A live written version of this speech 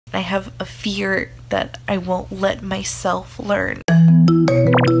I have a fear that I won't let myself learn.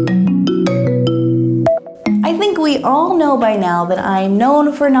 I think we all know by now that I'm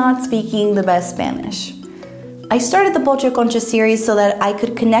known for not speaking the best Spanish. I started the Pocho Concha series so that I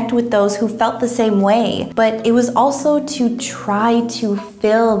could connect with those who felt the same way, but it was also to try to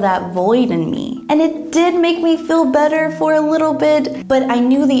fill that void in me. And it did make me feel better for a little bit, but I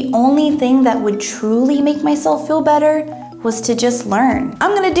knew the only thing that would truly make myself feel better was to just learn.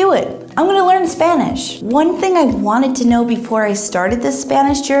 I'm gonna do it. I'm gonna learn Spanish. One thing I wanted to know before I started this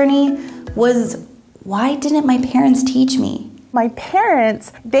Spanish journey was, why didn't my parents teach me? My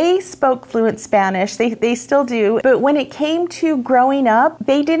parents, they spoke fluent Spanish, they still do, but when it came to growing up,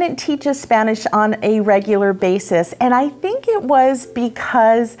 they didn't teach us Spanish on a regular basis. And I think it was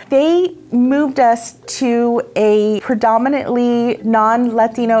because they moved us to a predominantly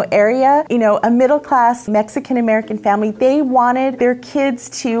non-Latino area, you know, a middle-class Mexican-American family. They wanted their kids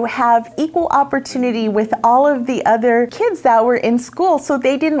to have equal opportunity with all of the other kids that were in school. So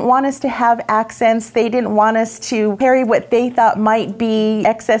they didn't want us to have accents. They didn't want us to carry what they thought might be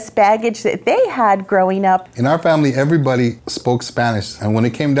excess baggage that they had growing up. In our family, everybody spoke Spanish. And when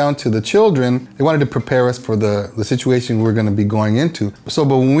it came down to the children, they wanted to prepare us for the situation we're going to be going into. So,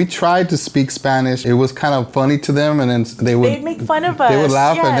 but when we tried to speak Spanish, it was kind of funny to them, and then they'd make fun of us. They would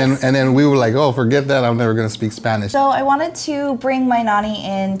laugh, yes. and then we were like, oh, forget that, I'm never going to speak Spanish. So I wanted to bring my nanny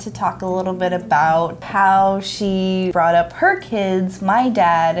in to talk a little bit about how she brought up her kids, my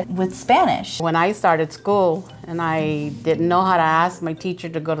dad, with Spanish. When I started school, and I didn't know how to ask my teacher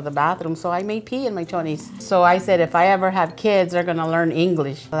to go to the bathroom, so I made pee in my chonies. So I said, if I ever have kids, they're gonna learn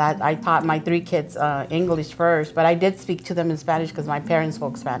English. I taught my 3 kids English first, but I did speak to them in Spanish because my parents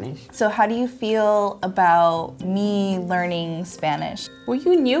spoke Spanish. So how do you feel about me learning Spanish? Well,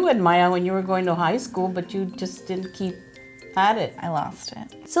 you knew it, Maya, when you were going to high school, but you just didn't keep at it. I lost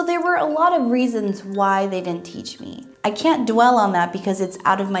it. So there were a lot of reasons why they didn't teach me. I can't dwell on that because it's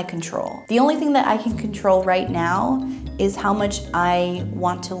out of my control. The only thing that I can control right now is how much I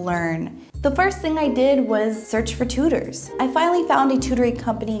want to learn. The first thing I did was search for tutors. I finally found a tutoring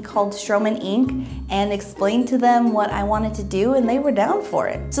company called Strommen Inc. and explained to them what I wanted to do, and they were down for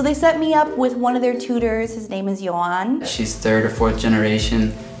it. So they set me up with one of their tutors. His name is Yoán. She's 3rd or 4th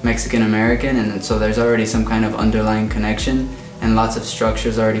generation Mexican-American, and so there's already some kind of underlying connection and lots of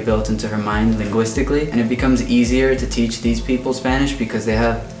structures already built into her mind linguistically, and it becomes easier to teach these people Spanish because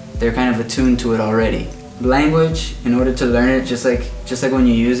they're kind of attuned to it already. Language, in order to learn it, just like when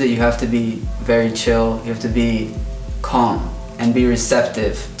you use it, you have to be very chill, you have to be calm and be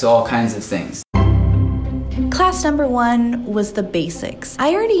receptive to all kinds of things. Class number 1 was the basics.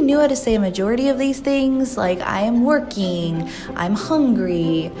 I already knew how to say a majority of these things, like I am working, I'm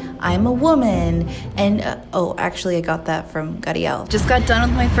hungry, I'm a woman, and oh, actually I got that from Gadiel. Just got done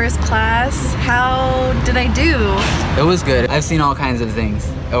with my first class. How did I do? It was good. I've seen all kinds of things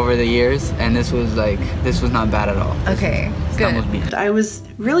over the years, and this was not bad at all. Okay, good. I was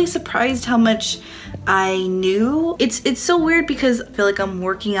really surprised how much I knew. It's so weird because I feel like I'm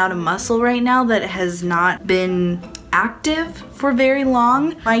working out a muscle right now that has not been active for very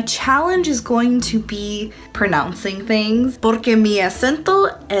long. My challenge is going to be pronouncing things porque mi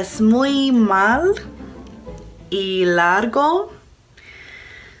acento es muy mal y largo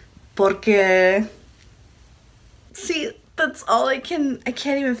porque see, that's all I can't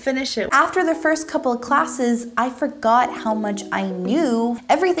even finish it. After the first couple of classes, I forgot how much I knew.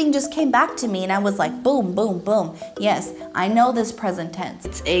 Everything just came back to me and I was like, boom, boom, boom. Yes, I know this present tense.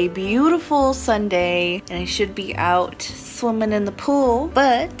 It's a beautiful Sunday and I should be out swimming in the pool,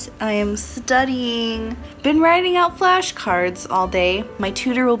 but I am studying. Been writing out flashcards all day. My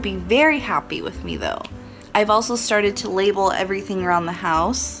tutor will be very happy with me though. I've also started to label everything around the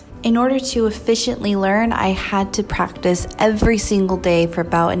house. In order to efficiently learn, I had to practice every single day for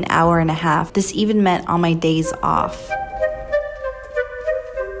about an hour and a half. This even meant on my days off.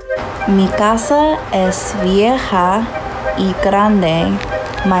 Mi casa es vieja y grande.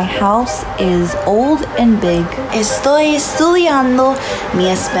 My house is old and big. Estoy estudiando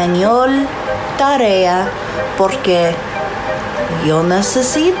mi español tarea porque yo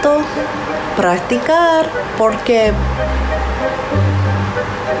necesito practicar porque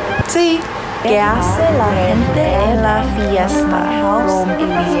sí. ¿Qué hace la gente en la fiesta?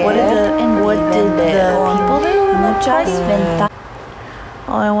 What did the people do? Muchas ventajas.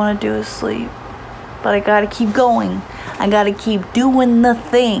 All I want to do is sleep, but I gotta keep going. I gotta keep doing the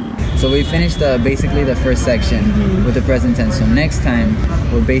thing. So we finished basically the first section with the present tense. So next time,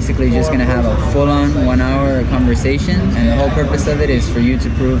 we're basically just gonna have a full-on 1 hour conversation, and the whole purpose of it is for you to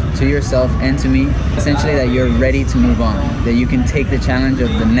prove to yourself and to me, essentially, that you're ready to move on, that you can take the challenge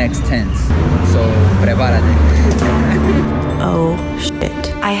of the next tense. So, prepárate. Oh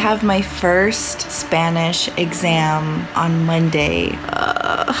shit. I have my first Spanish exam on Monday.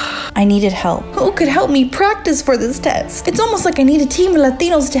 I needed help. Who could help me practice for this test? It's almost like I need a team of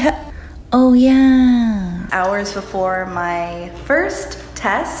Latinos to help. Oh yeah. Hours before my first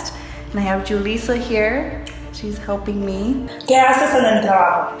test, and I have Julissa here. She's helping me. ¿Qué haces en el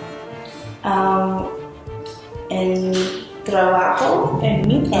trabajo? En trabajo, En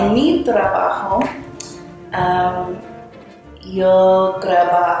mi trabajo. en mi trabajo, yo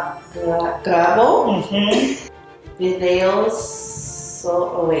grabo videos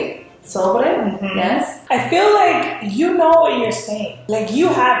sobre, yes. I feel like you know what you're saying. Like you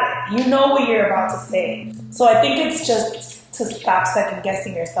have it. You know what you're about to say. So I think it's just to stop second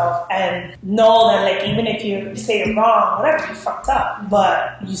guessing yourself and know that like even if you say it wrong, whatever, you fucked up,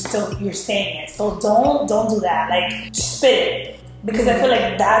 but you're saying it. So don't do that. Like spit it. Because I feel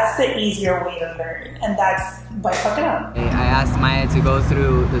like that's the easier way to learn, and that's by fucking up. I asked Maya to go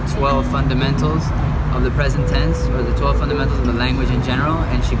through the 12 fundamentals of the present tense, or the 12 fundamentals of the language in general,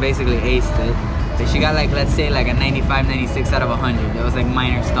 and she basically aced it. She got like, let's say like a 95, 96 out of 100. There was like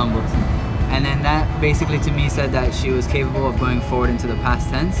minor stumbles. And then that basically to me said that she was capable of going forward into the past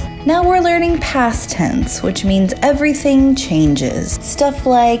tense. Now we're learning past tense, which means everything changes. Stuff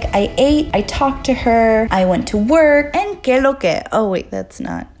like I ate, I talked to her, I went to work, and que lo que. Oh wait, that's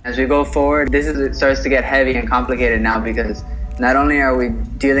not. As we go forward, it starts to get heavy and complicated now, because not only are we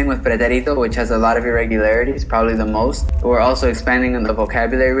dealing with pretérito, which has a lot of irregularities, probably the most, we're also expanding on the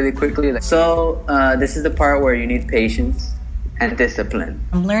vocabulary really quickly. So this is the part where you need patience and discipline.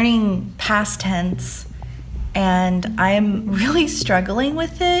 I'm learning past tense, and I'm really struggling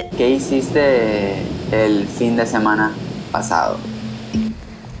with it. ¿Qué hiciste el fin de semana pasado?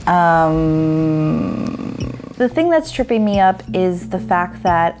 The thing that's tripping me up is the fact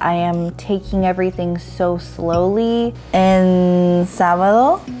that I am taking everything so slowly. En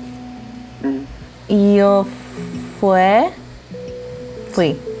sábado, yo fui.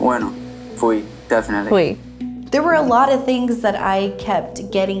 Bueno, fui, definitely. Fui. There were a lot of things that I kept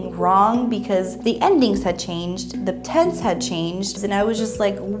getting wrong because the endings had changed, the tense had changed, and I was just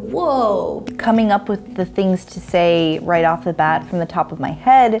like, whoa. Coming up with the things to say right off the bat from the top of my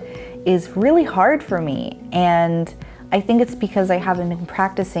head is really hard for me, and I think it's because I haven't been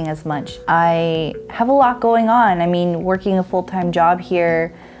practicing as much. I have a lot going on. I mean, working a full-time job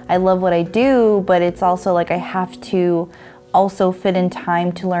here, I love what I do, but it's also like I have to also fit in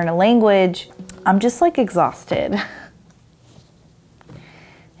time to learn a language. I'm just like exhausted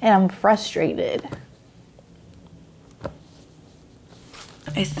and I'm frustrated.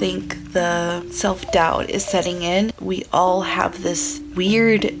 I think the self-doubt is setting in. We all have this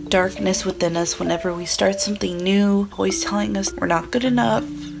weird darkness within us whenever we start something new, always telling us we're not good enough,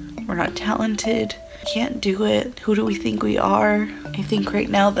 we're not talented, can't do it, who do we think we are? I think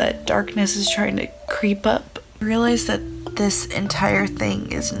right now that darkness is trying to creep up. I realize that this entire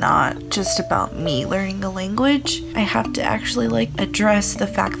thing is not just about me learning a language. I have to actually address the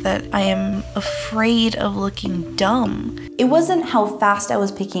fact that I am afraid of looking dumb. It wasn't how fast I was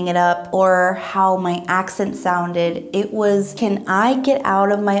picking it up or how my accent sounded. It was, can I get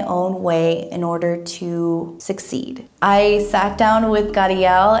out of my own way in order to succeed? I sat down with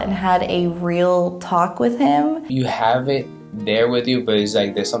Gadiel and had a real talk with him. You have it there with you, but it's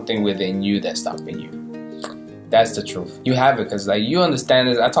like there's something within you that's stopping you. That's the truth. You have it because like you understand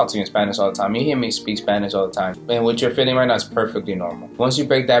this. I talk to you in Spanish all the time. You hear me speak Spanish all the time. And what you're feeling right now is perfectly normal. Once you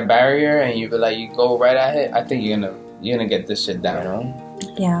break that barrier and you go right at it, I think you're gonna get this shit down, you know?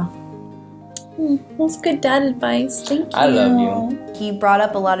 Yeah. That's good dad advice. Thank you. I love you. He brought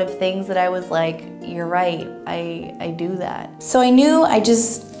up a lot of things that I was like, you're right, I do that. So I knew I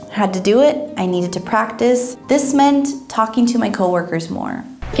just had to do it. I needed to practice. This meant talking to my coworkers more.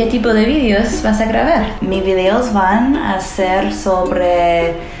 ¿Qué tipo de vídeos vas a grabar? Mis videos van a ser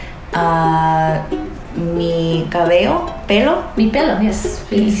sobre mi pelo. Mi pelo, yes.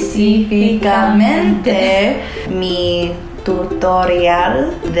 Específicamente mi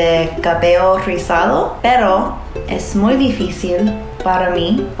tutorial de cabello rizado, pero es muy difícil para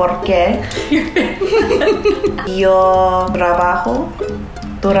mí porque yo trabajo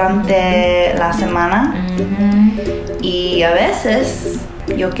durante la semana y a veces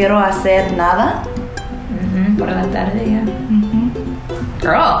yo quiero hacer nada. Por la tarde, yeah.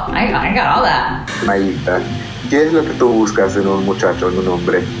 Girl, I got all that. Mayita, ¿Qué es lo que tú buscas en un muchacho, en un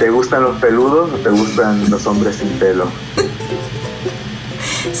hombre? ¿Te gustan los peludos o te gustan los hombres sin pelo?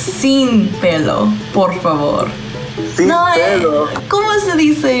 Sin pelo, por favor. Sin pelo. ¿Cómo se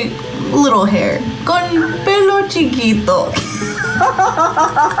dice little hair? Con pelo chiquito.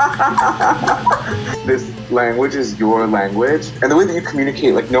 This language is your language, and the way that you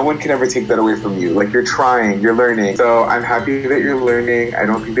communicate, like, no one can ever take that away from you. Like, you're trying, you're learning. So I'm happy that you're learning. I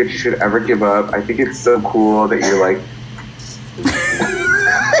don't think that you should ever give up. I think it's so cool that you're like...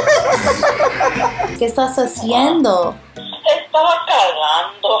 ¿Qué estás haciendo? Estaba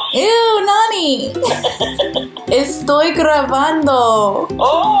cagando. ¡Ew, Nani! Estoy grabando.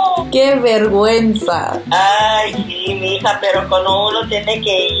 Oh. ¡Qué vergüenza! Ay, sí, mija, pero cuando uno tiene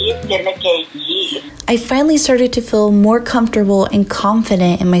que ir, tiene que ir. I finally started to feel more comfortable and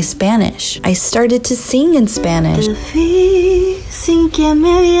confident in my Spanish. I started to sing in Spanish. Te vi sin que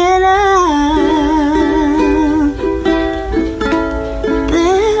me viera.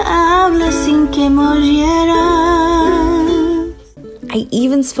 Te hablé sin que me oyera. I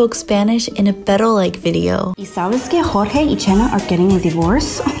even spoke Spanish in a Beto-like video. ¿Y sabes que Jorge y Chena are getting a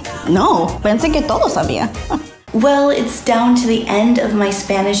divorce? No, pensé que todos sabía. Well, it's down to the end of my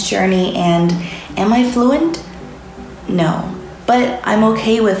Spanish journey, and am I fluent? No. But I'm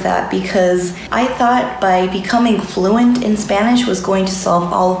okay with that because I thought by becoming fluent in Spanish was going to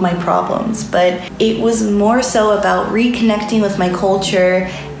solve all of my problems. But it was more so about reconnecting with my culture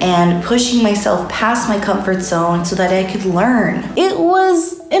and pushing myself past my comfort zone so that I could learn. It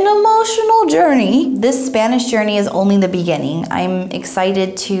was an emotional journey. This Spanish journey is only the beginning. I'm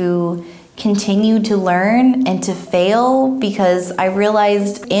excited to continue to learn and to fail because I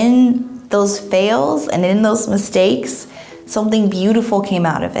realized in those fails and in those mistakes, something beautiful came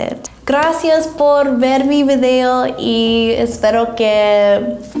out of it. Gracias por ver mi video y espero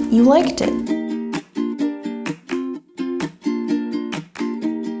que you liked it.